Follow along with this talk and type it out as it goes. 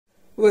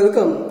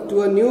Welcome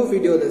to a new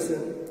video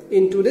lesson.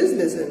 In today's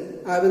lesson,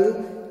 I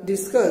will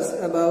discuss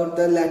about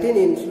the Latin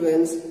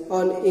influence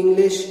on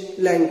English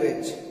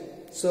language.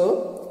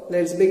 So,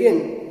 let's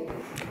begin.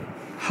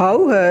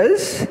 How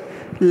has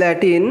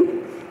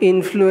Latin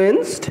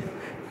influenced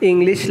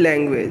English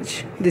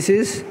language? This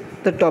is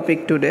the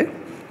topic today.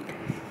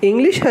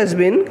 English has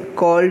been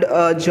called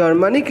a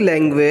Germanic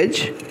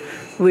language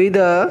with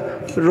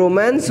a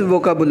Romance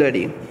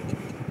vocabulary.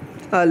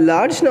 A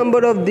large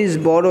number of these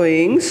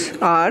borrowings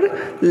are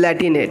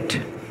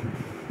Latinate,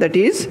 that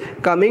is,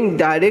 coming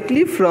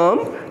directly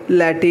from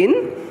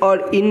Latin or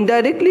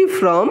indirectly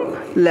from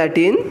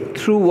Latin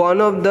through one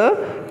of the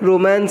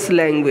Romance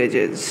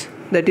languages,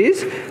 that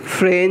is,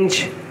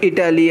 French,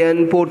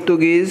 Italian,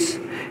 Portuguese,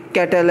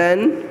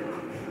 Catalan,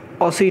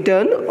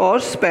 Occitan or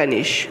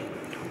Spanish,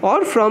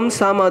 or from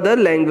some other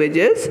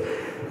languages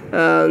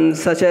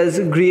such as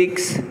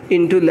Greeks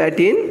into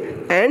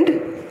Latin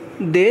and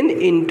then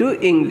into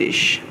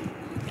English.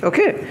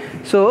 Okay,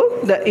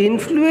 so the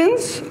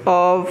influence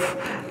of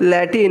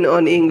Latin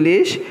on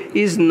English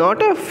is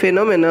not a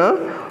phenomena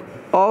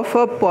of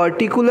a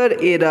particular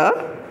era,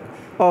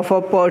 of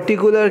a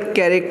particular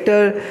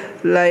character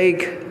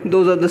like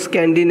those of the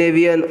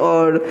Scandinavian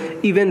or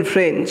even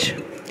French.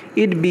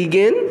 It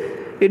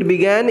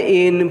began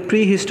in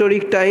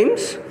prehistoric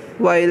times,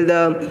 while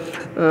the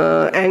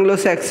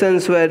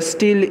Anglo-Saxons were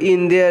still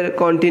in their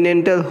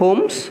continental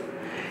homes.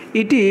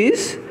 It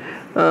is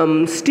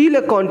still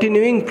a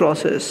continuing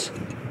process.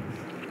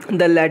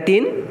 The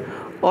Latin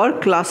or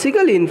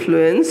classical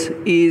influence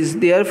is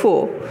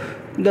therefore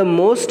the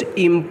most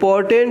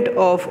important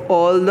of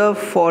all the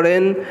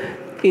foreign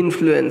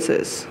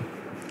influences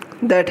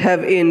that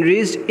have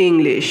enriched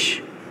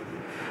English.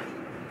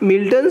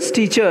 Milton's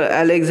teacher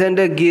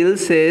Alexander Gill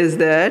says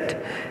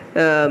that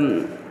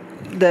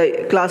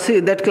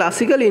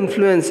classical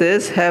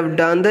influences have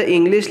done the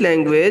English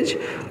language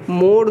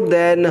more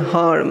than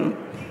harm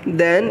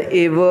than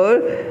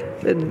ever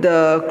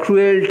the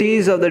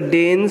cruelties of the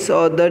Danes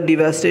or the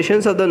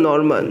devastations of the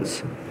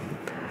Normans.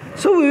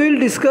 So we will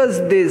discuss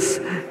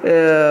this,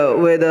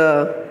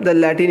 whether the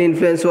Latin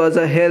influence was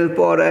a help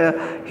or a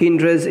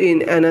hindrance,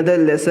 in another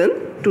lesson.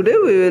 Today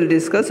we will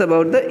discuss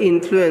about the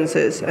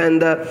influences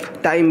and the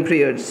time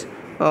periods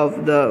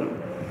of the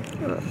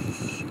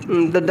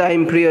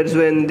time periods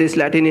when this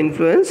Latin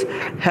influence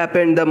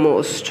happened the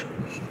most.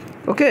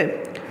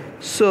 Okay,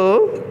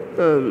 so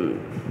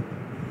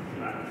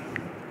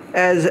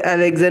as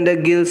Alexander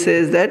Gill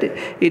says that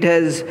it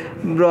has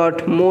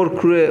brought more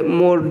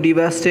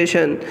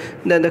devastation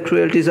than the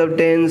cruelties of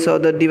Danes or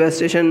the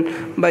devastation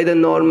by the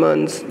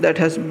Normans that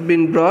has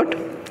been brought.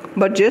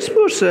 But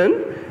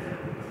Jesperson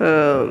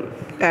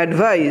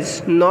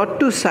advised not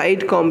to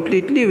side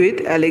completely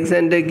with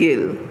Alexander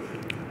Gill,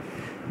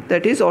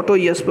 that is Otto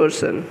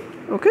Jesperson.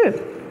 Okay.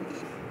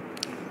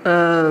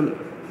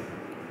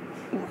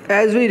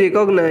 As we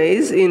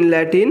recognize in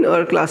Latin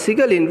or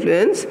classical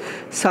influence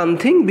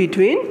something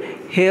between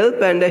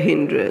help and a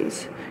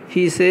hindrance.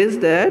 He says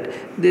that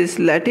this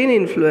Latin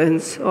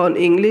influence on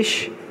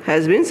English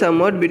has been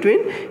somewhat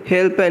between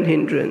help and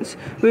hindrance.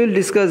 We will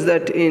discuss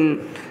that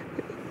in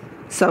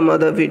some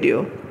other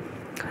video.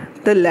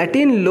 The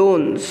Latin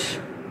loans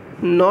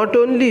not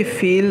only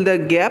fill the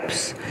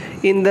gaps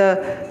in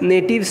the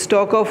native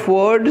stock of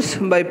words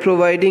by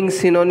providing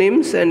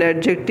synonyms and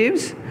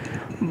adjectives,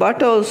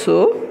 but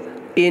also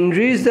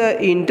enrich the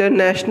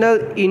international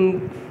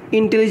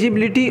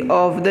intelligibility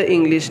of the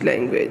English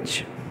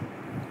language.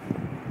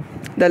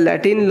 The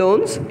Latin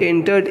loans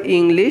entered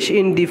English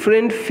in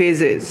different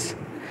phases,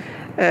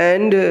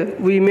 and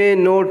we may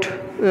note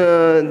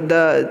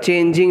the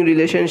changing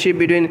relationship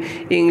between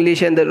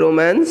English and the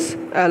Romance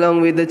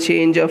along with the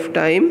change of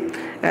time,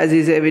 as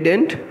is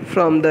evident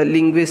from the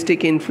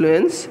linguistic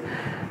influence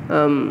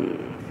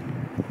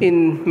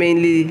in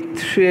mainly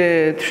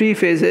three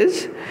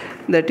phases,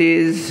 that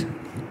is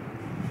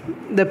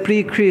the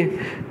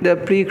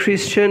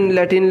pre-Christian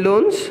Latin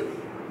loans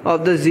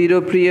of the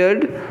Zero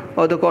period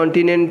or the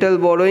continental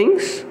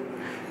borrowings.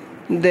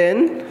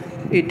 Then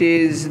it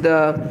is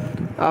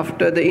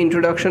after the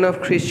introduction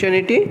of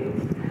Christianity,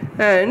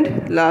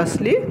 and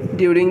lastly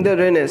during the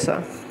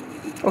Renaissance.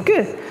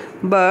 Okay,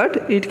 but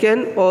it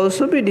can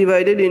also be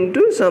divided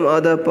into some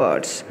other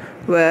parts,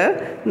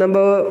 where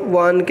number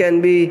one can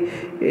be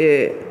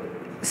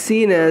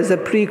seen as the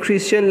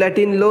pre-Christian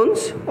Latin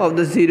loans of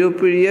the Zero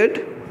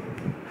period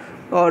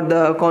or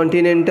the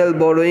continental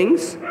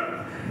borrowings.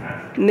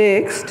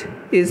 Next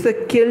is the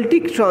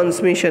Celtic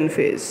transmission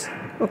phase,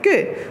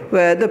 okay,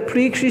 where the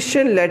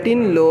pre-Christian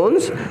Latin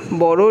loans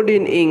borrowed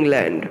in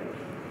England.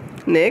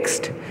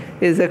 Next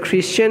is the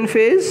Christian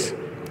phase.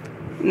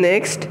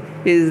 Next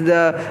is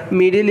the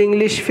Middle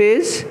English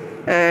phase,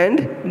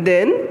 and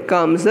then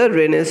comes the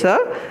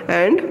Renaissance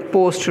and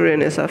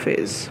post-Renaissance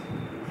phase.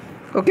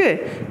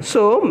 Okay,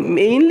 so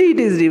mainly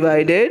it is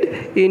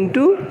divided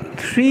into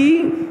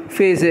three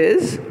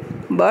phases,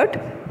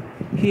 but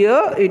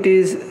here it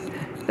is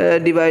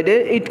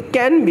divided. It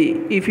can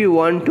be, if you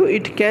want to,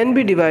 it can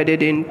be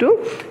divided into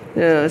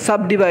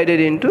subdivided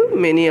into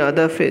many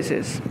other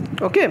phases.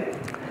 Okay.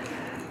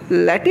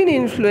 Latin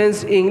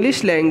influenced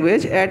English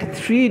language at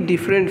 3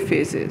 different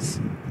phases.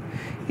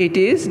 It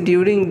is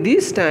during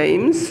these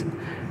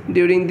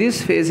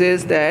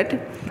phases that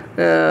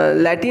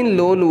Latin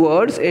loan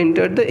words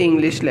entered the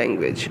English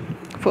language.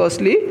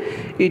 Firstly,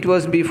 it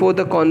was before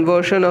the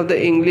conversion of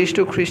the English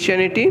to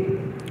Christianity.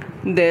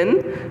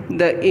 Then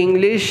the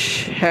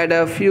English had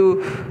a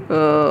few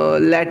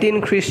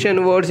Latin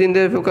Christian words in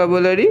their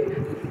vocabulary.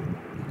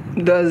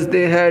 Thus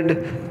they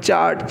had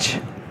church,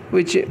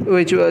 which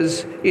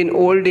was in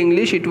Old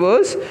English it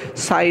was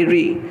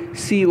Kyrie,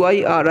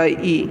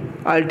 Cyrie,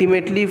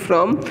 ultimately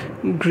from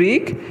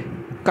Greek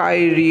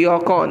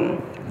kyriokon,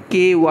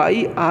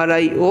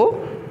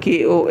 Kyriokon.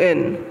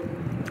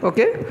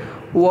 Okay,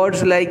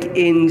 words like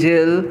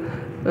angel,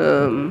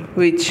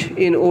 which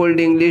in Old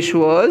English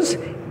was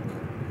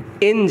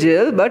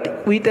angel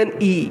but with an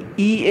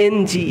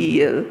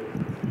engel.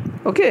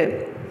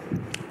 Okay.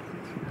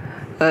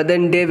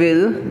 Then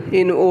devil,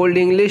 in Old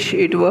English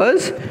it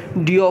was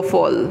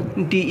deofol,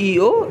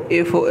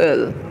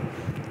 deofol.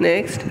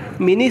 Next,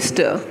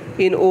 minister,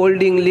 in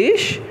Old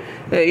English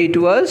it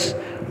was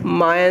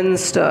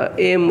mayanster,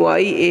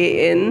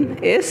 myanster.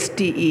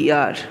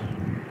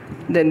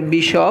 Then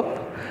bishop,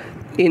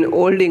 in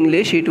Old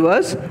English it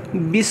was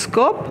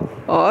biscop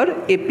or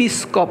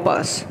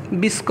episcopus.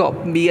 Biscop,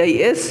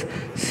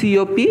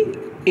 biscop,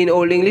 in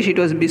Old English it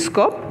was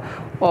biscop,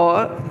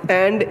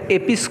 and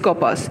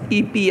episcopus,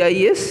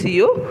 episcopus,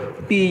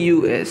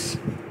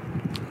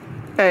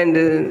 and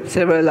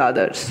several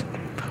others.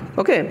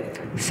 Okay.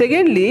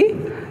 Secondly,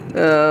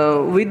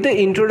 with the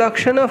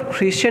introduction of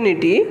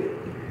Christianity,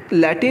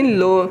 Latin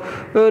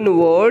loan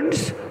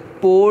words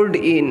poured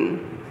in.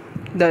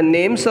 The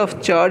names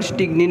of church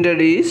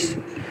dignitaries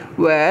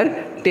were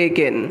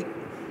taken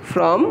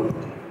from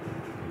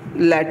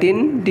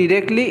Latin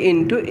directly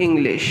into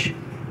English.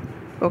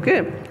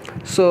 Okay.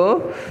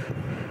 So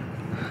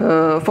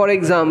for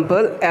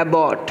example,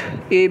 abbot,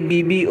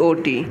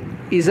 abbot,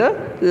 is a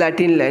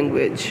Latin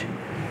language.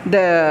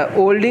 The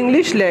Old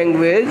English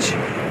language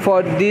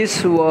for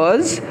this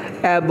was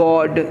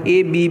abbot,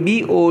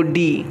 abbod.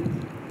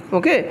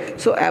 Okay,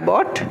 so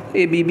abbot,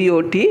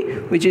 abbot,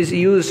 which is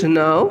used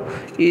now,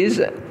 is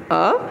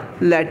a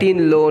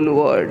Latin loan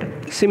word.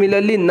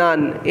 Similarly,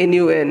 nun,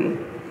 nun,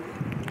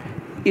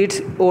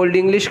 its Old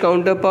English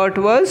counterpart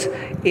was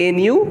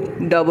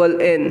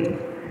nun,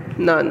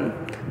 nun.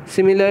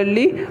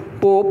 Similarly,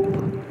 Pope,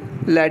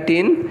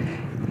 Latin,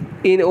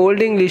 in Old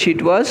English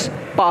it was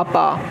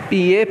Papa,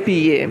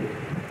 P-A-P-A.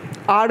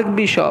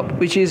 Archbishop,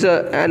 which is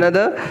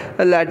another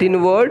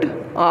Latin word,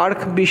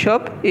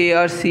 Archbishop,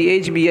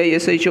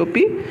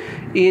 A-R-C-H-B-I-S-H-O-P.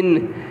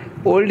 In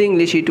Old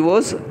English it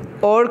was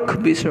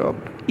Archbishop,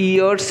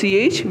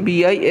 E-R-C-H-B-I-S-C-O-P,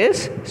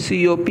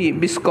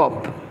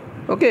 Biscop.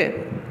 Okay.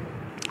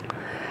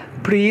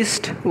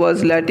 Priest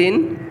was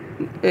Latin,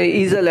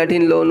 is a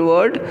Latin loan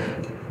word.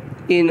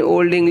 In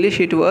Old English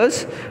it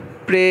was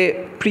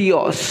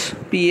prios,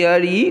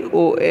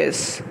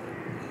 P-R-E-O-S.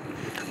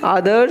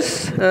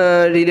 Others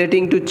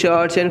relating to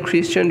church and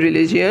Christian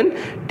religion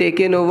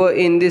taken over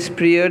in this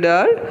period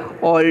are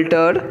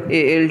altar,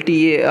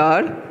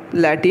 A-L-T-A-R,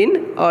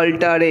 Latin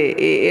altare,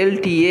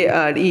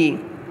 A-L-T-A-R-E,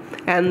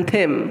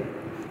 anthem,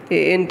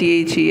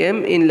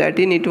 A-N-T-H-E-M, in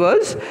Latin it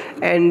was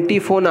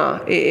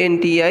antiphona,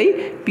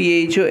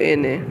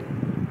 A-N-T-I-P-H-O-N-A.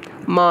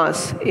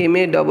 Mass,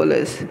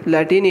 M-A-S-S,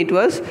 Latin it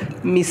was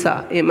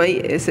missa,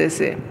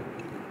 M-I-S-S-A.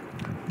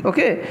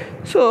 Okay,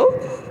 so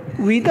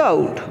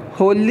without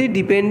wholly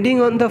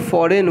depending on the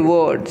foreign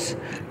words,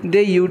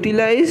 they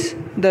utilize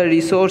the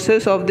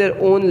resources of their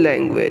own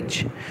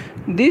language.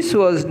 This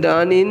was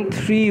done in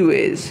 3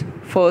 ways.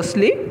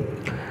 Firstly,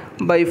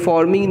 by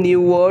forming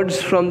new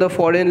words from the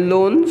foreign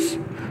loans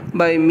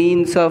by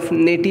means of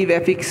native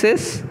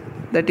affixes,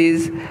 that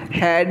is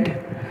had,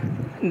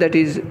 that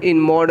is in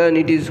modern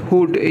it is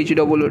hood,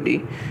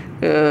 H-O-O-D,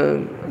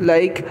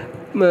 like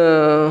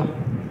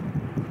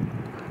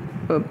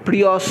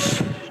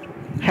Priest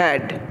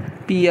had,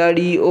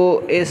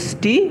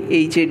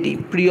 P-R-E-O-S-T-H-A-D,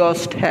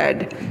 Priest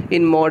had.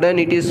 In modern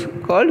it is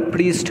called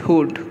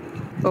priesthood.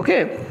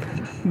 Okay.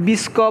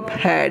 Biscop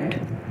had.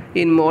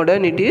 In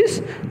modern it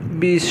is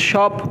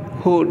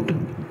bishophood.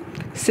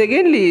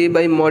 Secondly,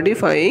 by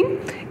modifying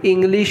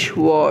English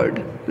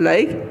word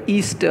like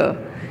Easter,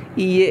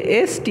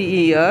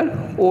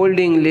 E-A-S-T-E-R, Old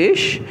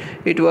English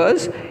it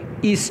was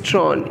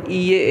Eastron,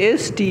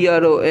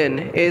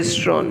 E-A-S-T-R-O-N,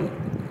 Estron,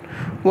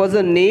 was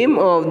the name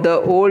of the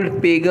old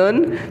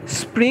pagan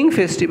spring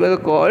festival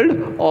called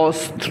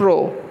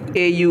Austro,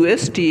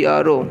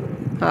 A-U-S-T-R-O,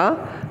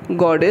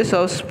 goddess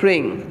of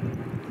spring.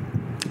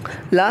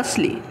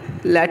 Lastly,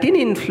 Latin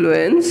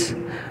influence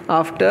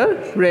after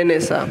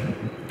Renaissance.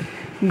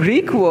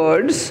 Greek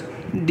words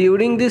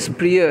during this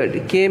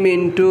period came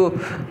into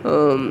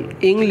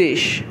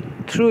English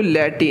through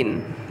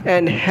Latin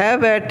and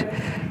have at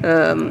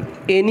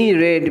any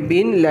rate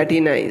been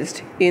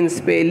Latinized in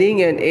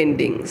spelling and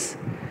endings.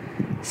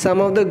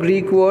 Some of the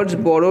Greek words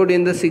borrowed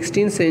in the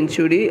 16th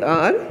century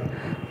are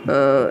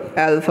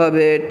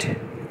alphabet,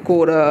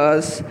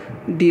 chorus,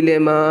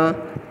 dilemma,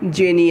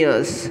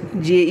 genius,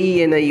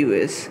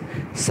 genius,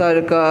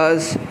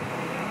 circus,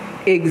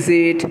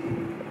 exit,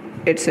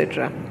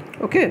 etc.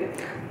 Okay,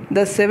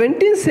 the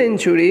 17th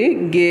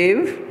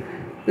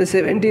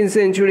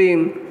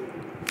century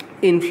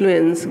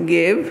influence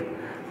gave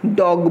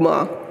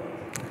dogma,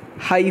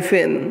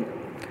 hyphen,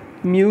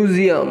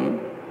 museum,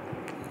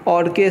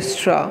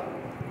 orchestra,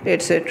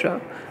 etc.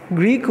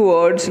 Greek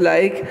words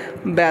like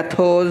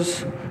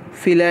bathos,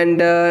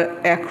 philander,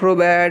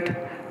 acrobat,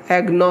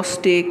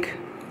 agnostic,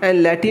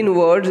 and Latin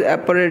words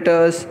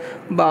apparatus,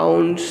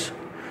 bounds,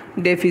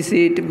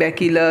 deficit,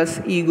 bacillus,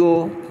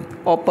 ego,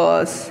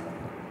 opus,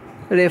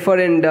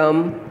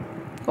 referendum,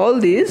 all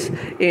these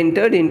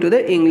entered into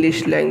the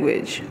English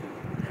language.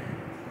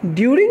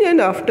 During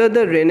and after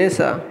the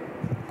Renaissance,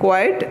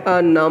 quite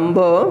a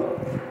number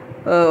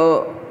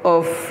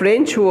of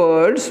French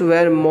words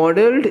were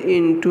modeled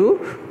into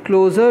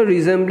closer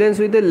resemblance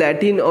with the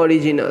Latin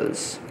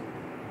originals.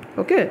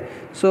 Okay,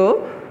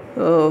 so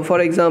for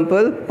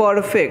example,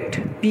 perfect,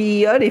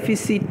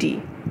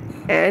 P-E-R-F-E-C-T,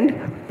 and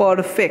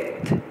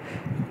perfect,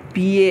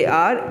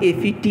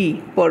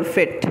 P-A-R-F-E-T,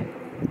 perfect,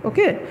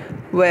 okay,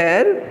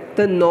 were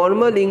the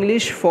normal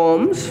English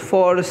forms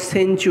for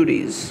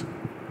centuries.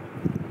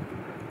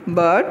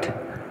 But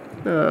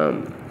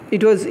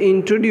it was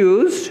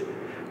introduced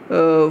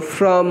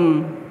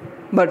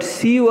but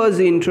C was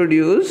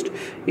introduced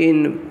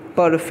in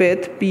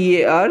perfect,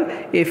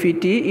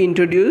 P-A-R-F-E-T,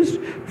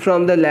 introduced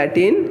from the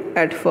Latin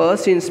at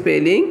first in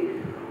spelling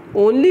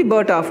only,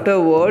 but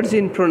afterwards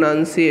in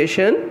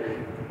pronunciation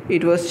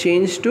it was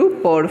changed to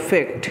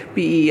perfect,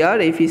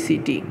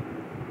 P-E-R-F-E-C-T.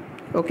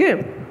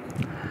 Okay.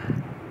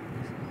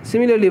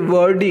 Similarly,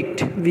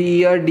 verdict,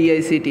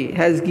 V-E-R-D-I-C-T,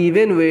 has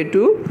given way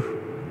to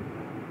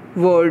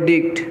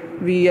verdict,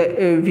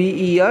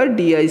 V-E-R-D-I-C-T.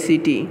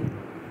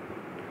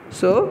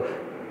 So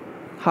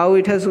how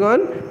it has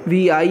gone?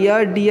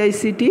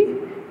 V-I-R-D-I-C-T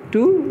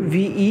to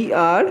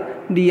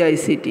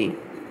V-E-R-D-I-C-T.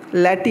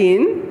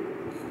 Latin,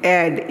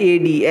 add,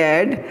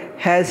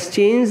 has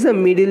changed the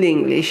Middle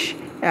English,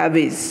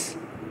 avis,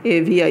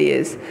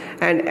 A-V-I-S,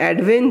 and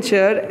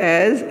adventure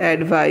as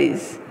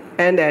advice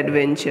and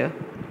adventure.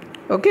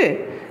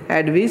 Okay,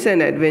 advice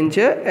and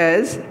adventure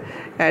as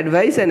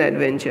advice and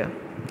adventure.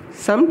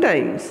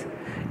 Sometimes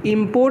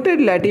imported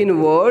Latin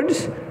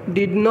words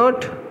did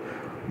not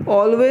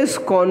always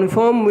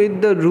conform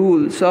with the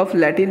rules of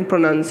Latin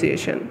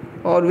pronunciation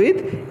or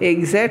with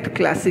exact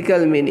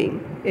classical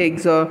meaning.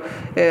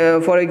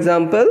 For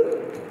example,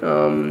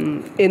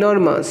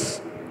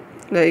 enormous,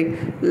 like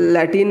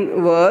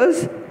Latin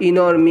was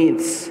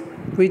enormis,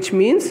 which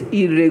means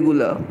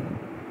irregular,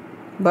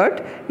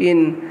 but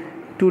in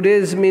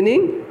today's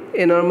meaning,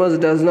 enormous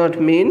does not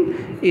mean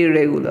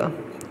irregular.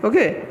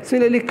 Okay,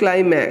 similarly,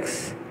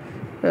 climax,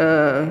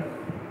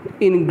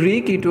 in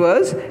Greek it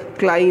was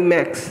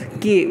climax,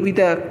 K with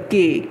a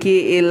K,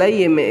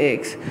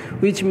 K-L-I-M-A-X,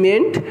 which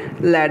meant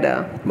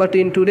ladder, but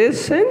in today's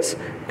sense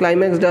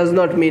climax does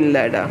not mean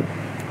ladder.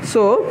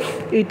 So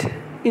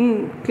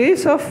in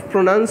case of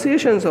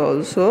pronunciations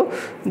also,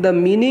 the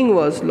meaning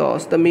was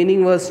lost, the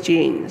meaning was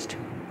changed.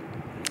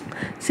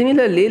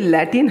 Similarly,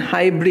 Latin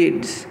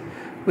hybrids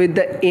with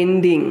the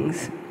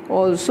endings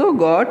also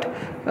got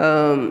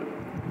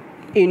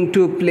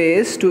into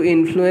place to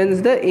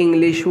influence the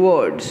English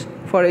words.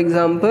 For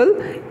example,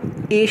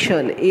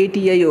 Asian,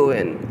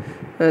 A-T-I-O-N,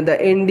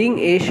 the ending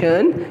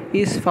Asian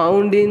is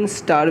found in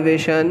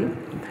starvation,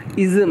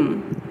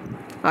 ism,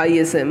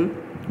 I-S-M,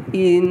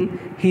 in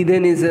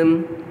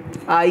heathenism,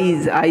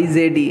 eyes,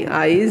 I-Z-E,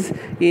 eyes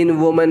in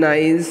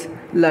womanize,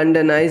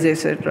 Londonize,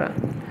 etc.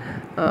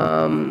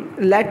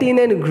 Latin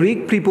and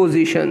Greek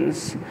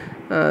prepositions,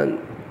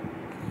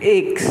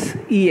 ex,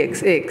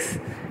 ex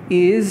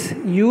is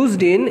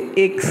used in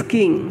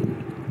ex-king,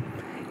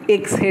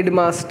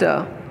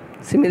 ex-headmaster.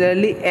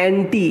 Similarly,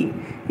 anti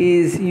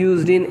is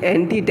used in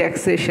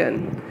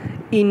anti-taxation,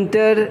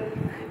 inter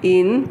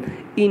in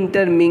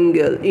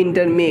intermingle,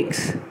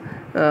 intermix,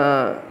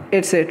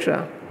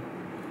 etc.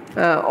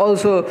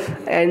 Also,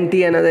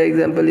 anti, another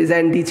example is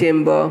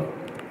antechamber.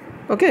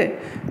 Okay,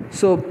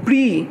 so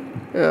pre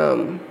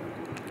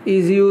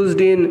is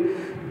used in.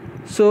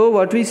 So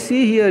what we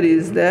see here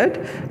is that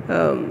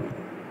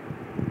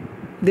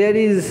there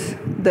is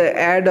the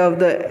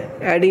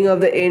adding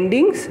of the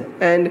endings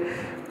and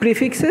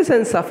prefixes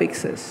and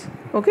suffixes.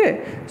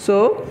 Okay,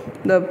 so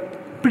the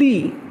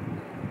pre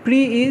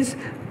is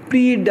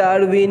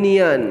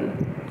pre-Darwinian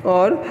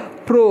or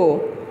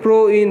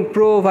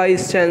pro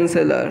vice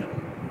chancellor.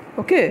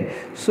 Okay,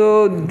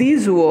 so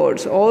these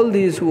words, all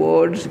these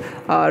words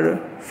are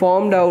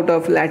formed out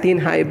of Latin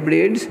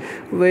hybrids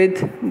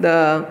with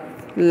the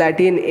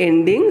Latin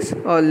endings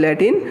or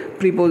Latin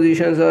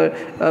prepositions or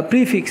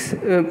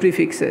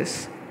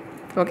prefixes.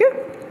 Okay,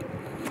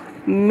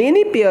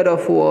 many pair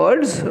of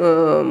words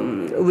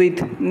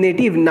with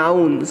native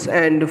nouns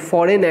and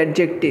foreign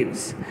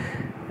adjectives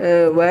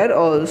were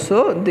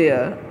also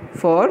there.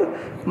 For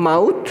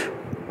mouth,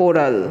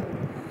 oral,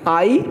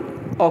 eye,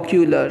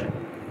 ocular,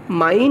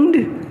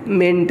 mind,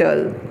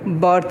 mental,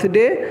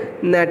 birthday,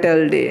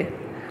 natal day,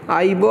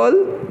 eyeball,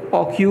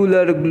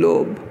 ocular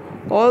globe.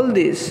 All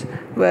these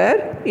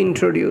were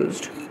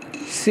introduced.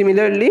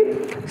 Similarly,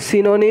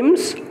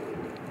 synonyms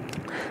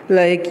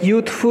like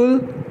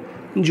youthful,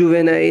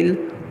 juvenile,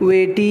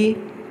 weighty,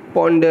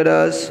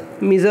 ponderous,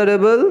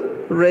 miserable,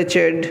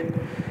 wretched,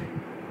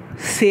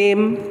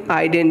 same,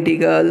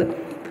 identical,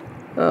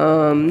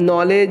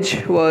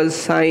 knowledge was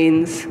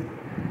science,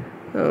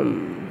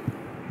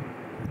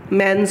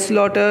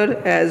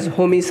 manslaughter as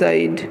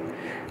homicide,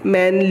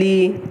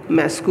 manly,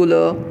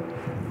 muscular,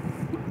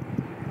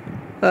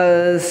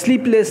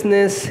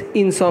 sleeplessness,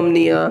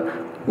 insomnia,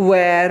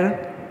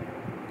 wire,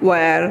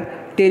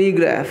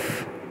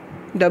 telegraph,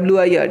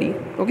 WIRE,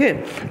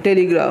 okay,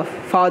 telegraph,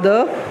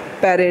 father,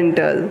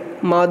 parental,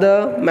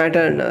 mother,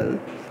 maternal.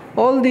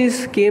 All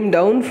these came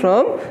down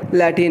from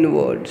Latin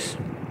words,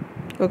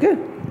 okay.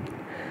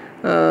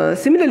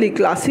 Similarly,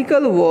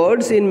 classical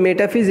words in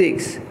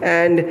metaphysics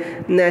and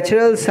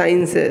natural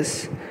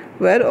sciences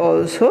were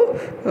also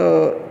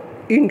were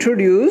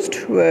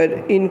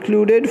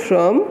included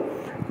from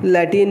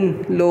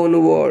Latin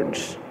loan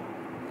words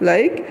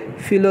like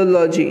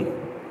philology,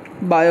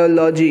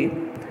 biology,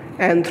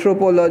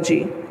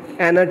 anthropology,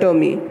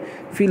 anatomy,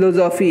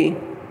 philosophy,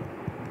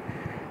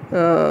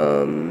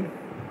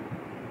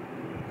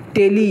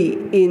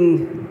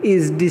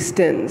 is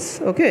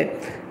distance, okay.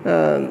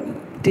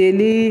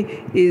 Tele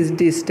is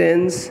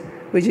distance,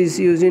 which is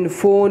used in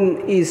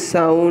phone is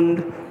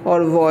sound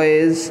or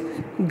voice,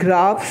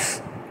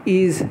 graphs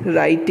is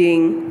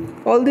writing.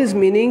 All these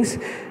meanings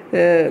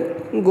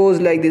goes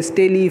like this: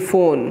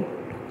 telephone,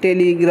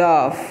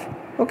 telegraph,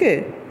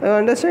 okay.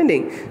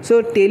 Understanding?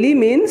 So tele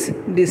means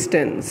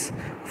distance,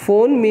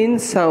 phone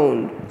means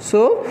sound,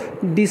 so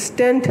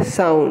distant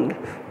sound,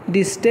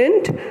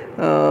 distant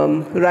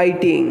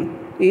writing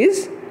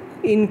is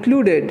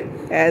included,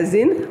 as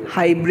in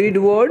hybrid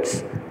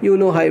words, you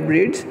know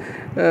hybrids,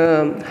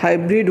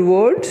 hybrid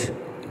words,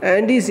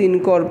 and is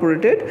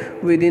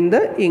incorporated within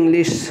the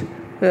English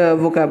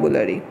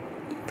vocabulary.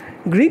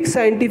 Greek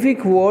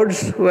scientific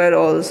words were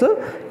also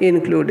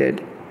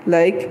included,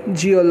 like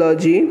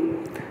geology,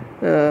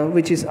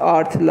 which is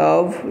earth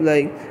love,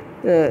 like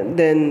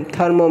then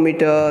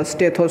thermometer,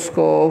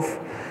 stethoscope,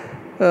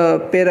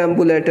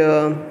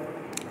 perambulator.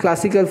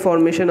 Classical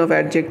formation of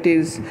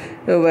adjectives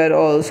were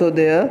also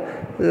there,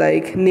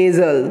 like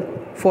nasal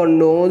for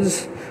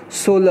nose,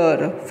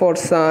 solar for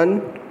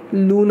sun,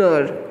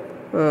 lunar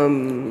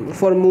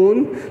for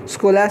moon,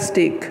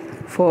 scholastic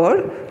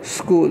for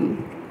school.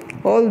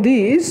 All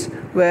these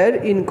were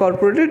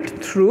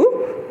incorporated through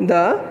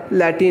the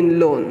Latin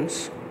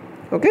loans,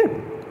 okay.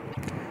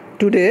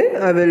 Today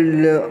I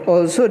will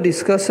also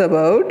discuss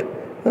about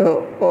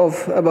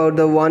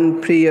the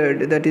one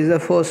period, that is the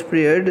first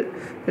period,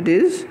 that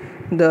is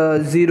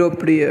the zero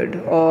period,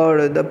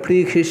 or the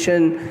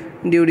pre-Christian,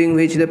 during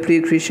which the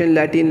pre-Christian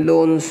Latin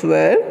loans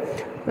were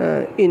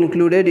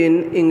included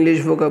in English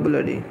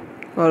vocabulary,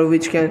 or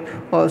which can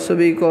also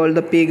be called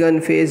the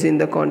pagan phase in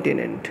the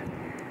continent,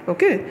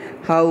 okay.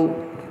 How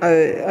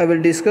I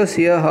will discuss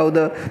here how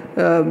the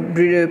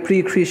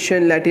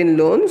pre-Christian Latin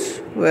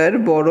loans were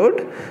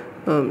borrowed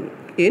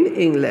in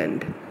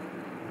England.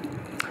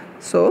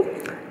 So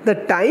the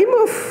time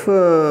of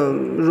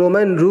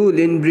Roman rule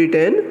in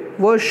Britain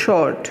was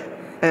short,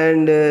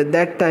 and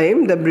that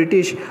time the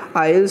British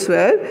Isles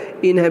were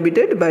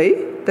inhabited by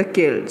the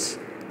Celts.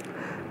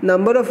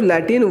 Number of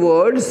Latin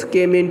words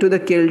came into the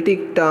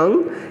Celtic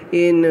tongue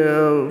in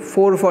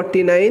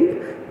 449,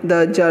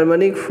 the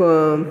Germanic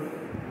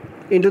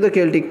into the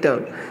Celtic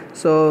tongue.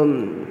 So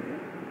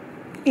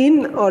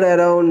in or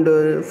around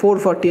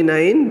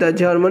 449, the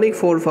Germanic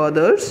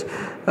forefathers,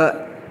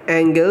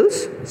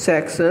 Angles,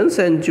 Saxons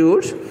and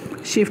Jutes,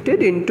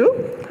 shifted into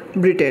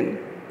Britain.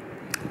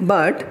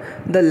 But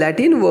the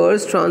Latin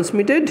words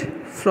transmitted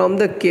from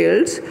the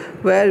Celts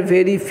were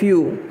very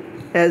few,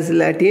 as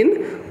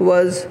Latin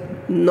was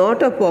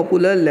not a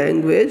popular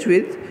language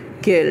with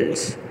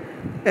Celts,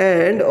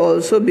 and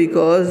also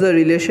because the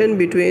relation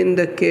between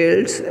the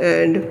Celts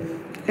and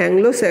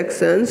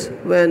Anglo-Saxons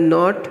were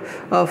not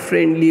a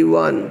friendly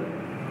one.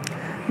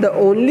 The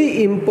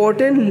only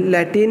important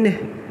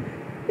Latin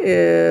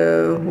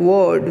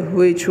word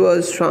which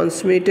was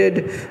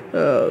transmitted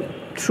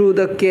through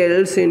the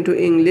Celts into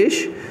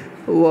English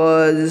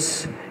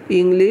was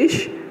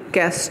English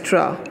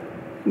castra,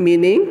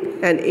 meaning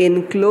an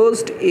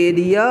enclosed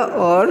area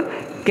or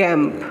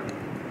camp,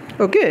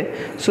 okay.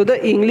 So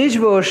the English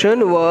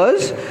version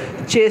was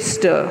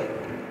Chester.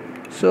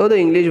 So the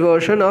English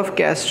version of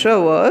castra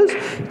was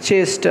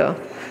Chester,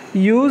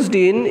 used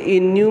in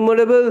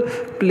innumerable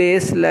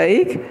places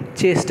like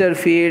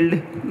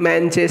Chesterfield,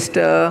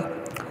 Manchester,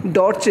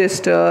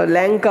 Dorchester,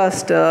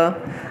 Lancaster,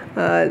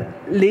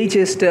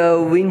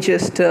 Leicester,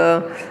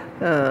 Winchester,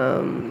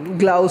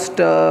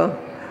 Gloucester,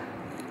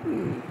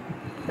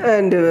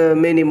 and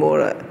many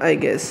more, I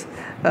guess.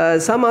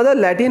 Some other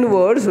Latin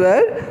words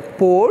were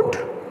port,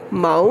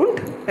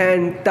 mount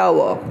and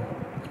tower,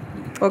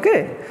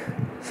 okay.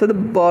 So the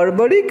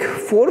barbaric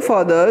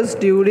forefathers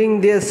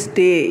during their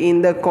stay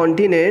in the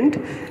continent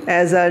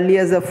as early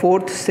as the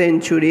 4th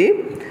century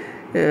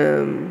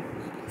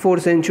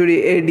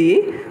AD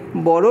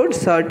borrowed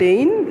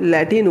certain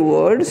Latin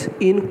words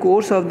in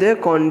course of their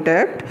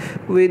contact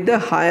with the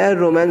higher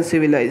Roman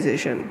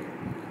civilization.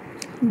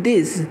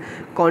 These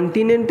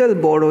continental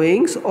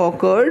borrowings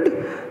occurred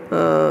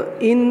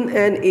in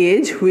an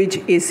age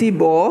which A.C.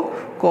 Baugh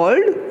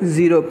called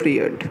Zero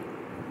Period.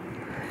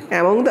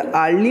 Among the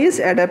earliest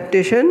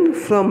adaptation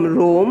from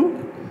Rome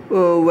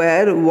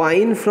were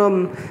wine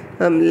from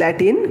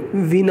Latin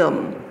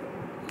vinum.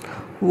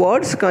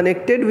 Words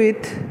connected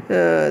with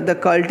the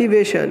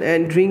cultivation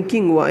and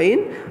drinking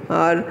wine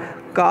are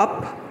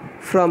cup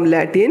from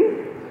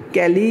Latin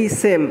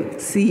calicem,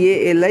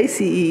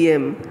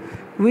 calicem,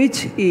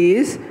 which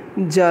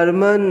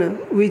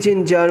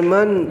in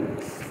German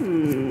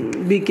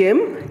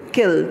became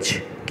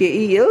kelch,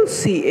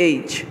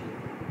 kelch.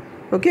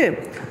 Okay,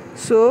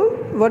 so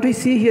what we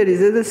see here is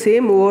that the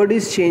same word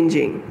is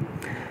changing.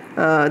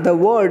 The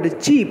word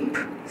cheap,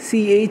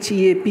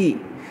 cheap,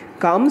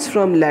 comes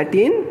from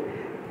Latin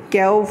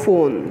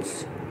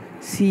cauphones,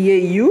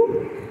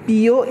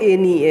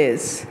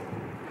 caupones,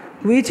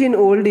 which in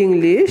Old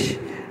English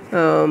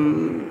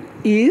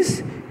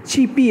is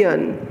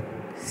cheapian,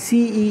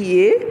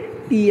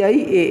 ceapaian,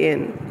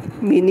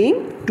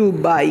 meaning to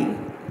buy.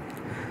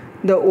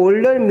 The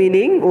older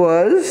meaning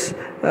was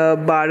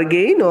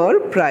bargain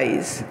or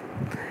price.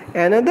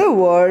 Another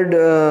word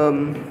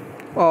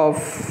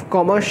of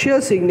commercial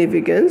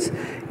significance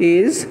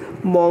is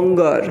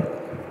monger,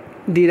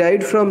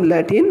 derived from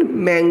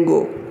Latin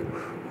mango,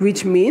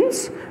 which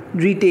means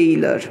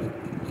retailer.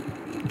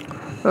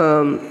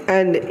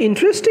 And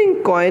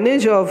interesting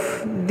coinage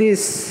of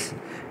this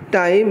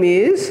time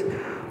is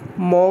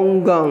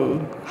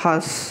mongang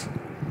has,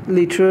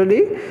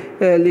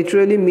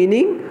 literally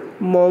meaning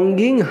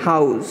monging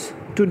house,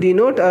 to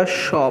denote a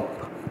shop.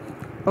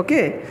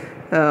 Okay,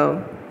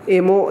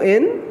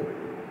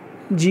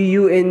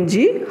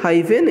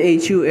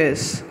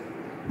 mongung-hus,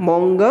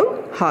 mongang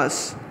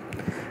has.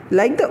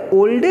 Like the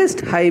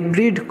oldest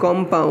hybrid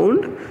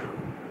compound,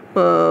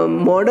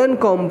 modern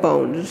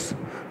compounds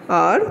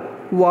are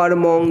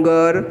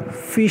warmonger,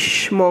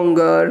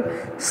 fishmonger,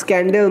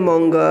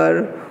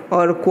 scandalmonger,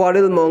 or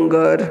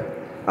quarrelmonger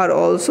are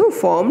also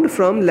formed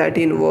from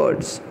Latin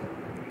words.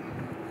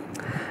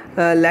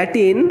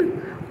 Latin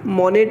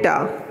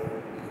moneta,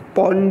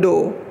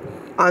 pondo,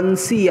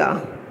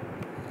 ansia,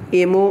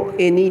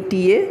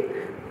 moneta,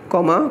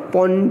 pondo,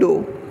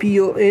 pondo,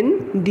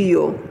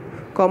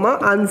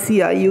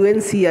 ansia,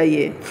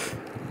 uncia,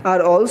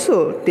 are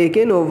also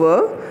taken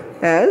over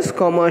as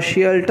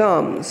commercial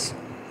terms.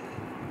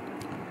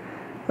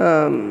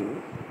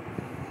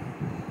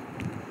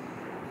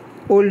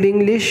 Old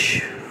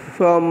English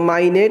from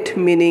minate,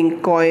 meaning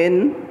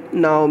coin,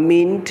 now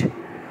mint.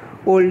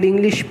 Old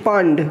English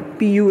pund,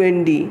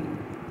 pund,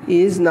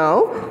 is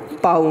now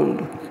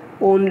pound.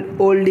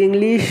 Old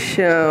English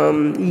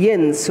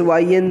yens,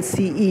 ynce,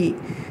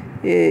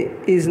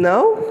 is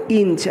now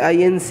inch,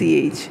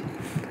 inch.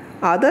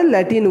 Other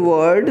Latin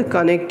words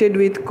connected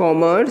with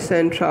commerce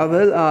and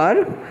travel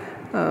are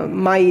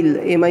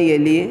mile,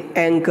 mile,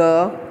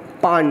 anchor,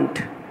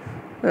 punt.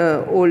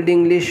 Old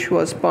English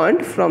was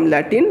punt from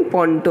Latin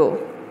ponto,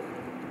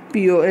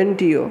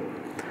 ponto.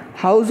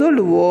 Household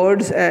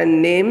words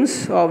and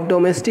names of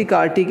domestic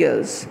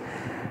articles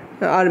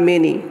are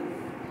many.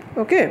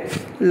 Okay,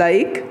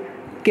 like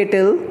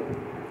kettle,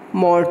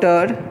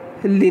 mortar,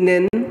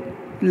 linen,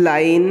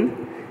 line.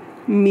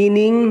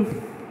 Meaning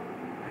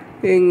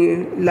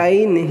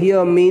line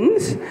here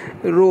means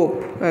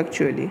rope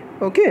actually.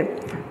 Okay,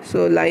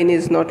 so line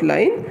is not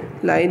line,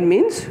 line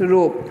means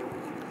rope.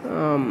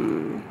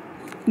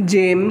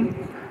 Jam,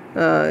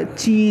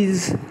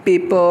 cheese,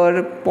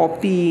 paper,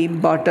 poppy,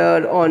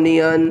 butter,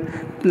 onion,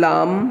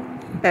 plum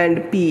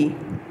and pea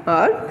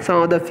are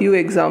some of the few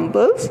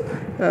examples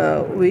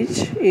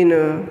which in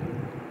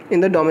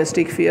the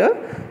domestic sphere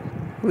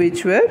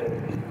which were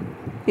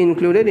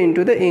included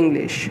into the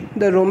English.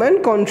 The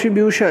Roman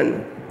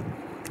contribution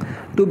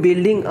to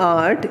building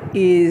art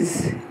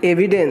is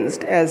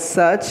evidenced as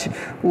such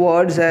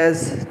words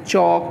as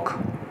chalk,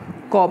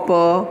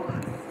 copper,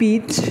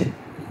 pitch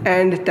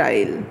and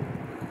tile.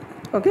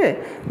 Okay,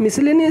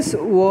 miscellaneous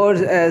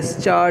words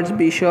as charge,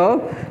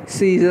 bishop,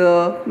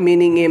 Caesar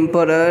meaning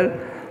emperor,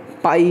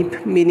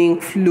 pipe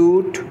meaning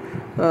flute,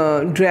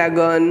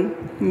 dragon,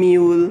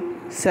 mule,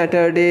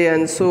 Saturday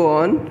and so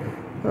on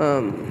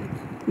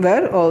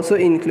were also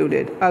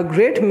included. A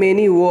great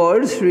many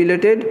words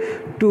related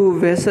to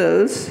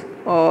vessels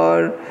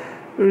or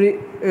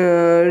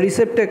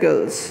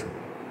receptacles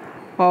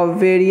of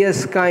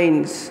various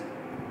kinds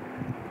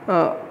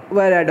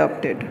were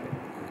adopted.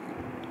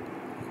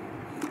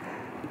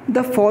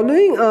 The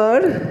following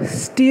are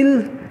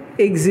still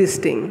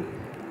existing.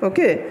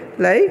 Okay,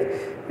 like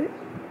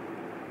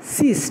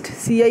cist,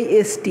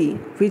 cist,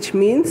 which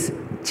means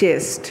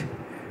chest.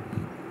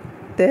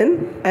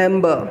 Then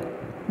amber,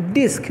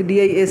 disc,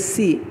 disc,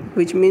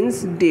 which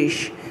means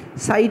dish.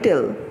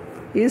 Cytle,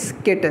 is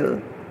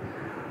kettle.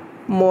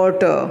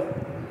 Mortar,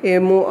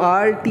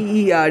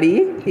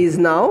 M-O-R-T-E-R-E, is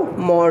now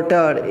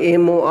mortar,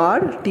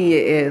 M-O-R-T-A-R.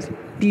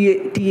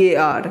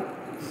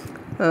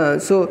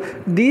 So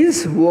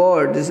these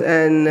words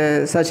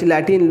and such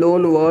Latin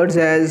loan words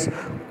as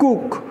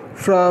cook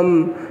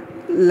from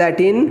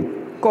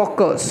Latin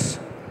coccus,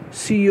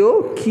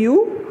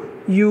 C-O-Q-U-S,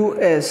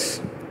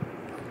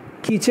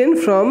 kitchen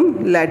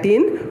from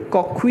Latin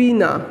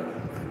coquina,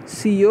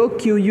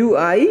 C-O-Q-U-I-N-A,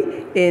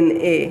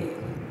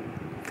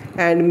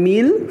 and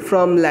mill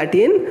from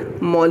Latin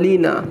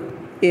molina,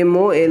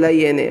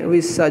 M-O-L-I-N-A,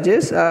 which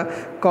suggests a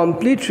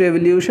complete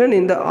revolution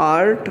in the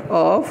art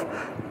of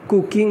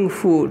cooking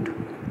food.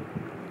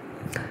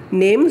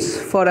 Names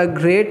for a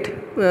great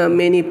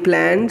many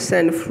plants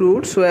and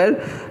fruits were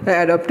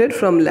adopted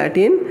from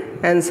Latin,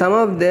 and some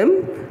of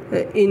them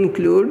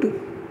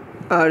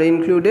are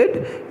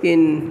included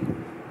in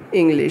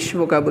English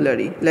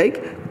vocabulary,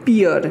 like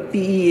pear,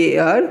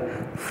 P-E-A-R,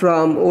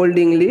 from Old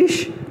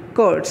English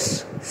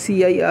curds,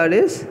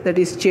 C-I-R-S, that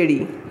is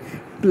cherry.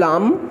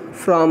 Plum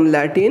from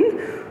Latin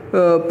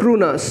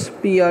prunus,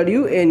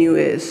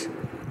 P-R-U-N-U-S.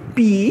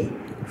 Pea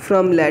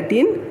from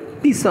Latin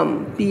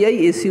pisum,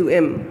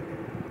 P-I-S-U-M.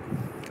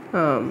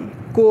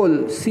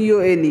 Coal,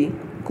 C-O-L-E,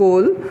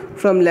 coal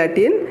from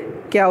Latin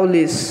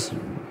caulis.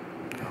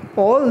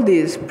 All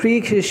these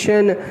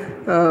pre-Christian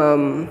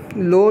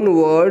loan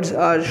words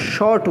are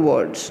short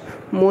words,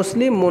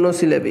 mostly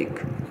monosyllabic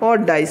or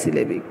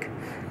disyllabic,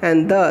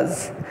 and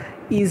thus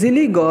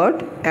easily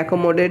got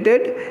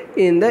accommodated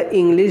in the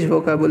English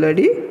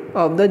vocabulary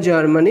of the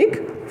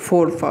Germanic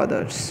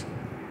forefathers.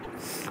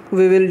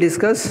 We will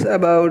discuss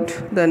about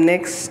the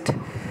next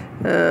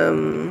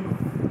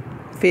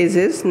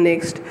phases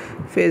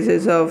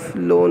of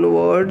loan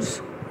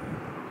words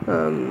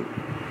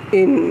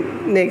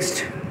in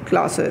next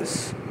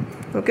classes.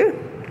 Okay,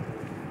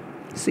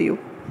 see you.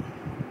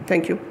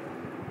 Thank you.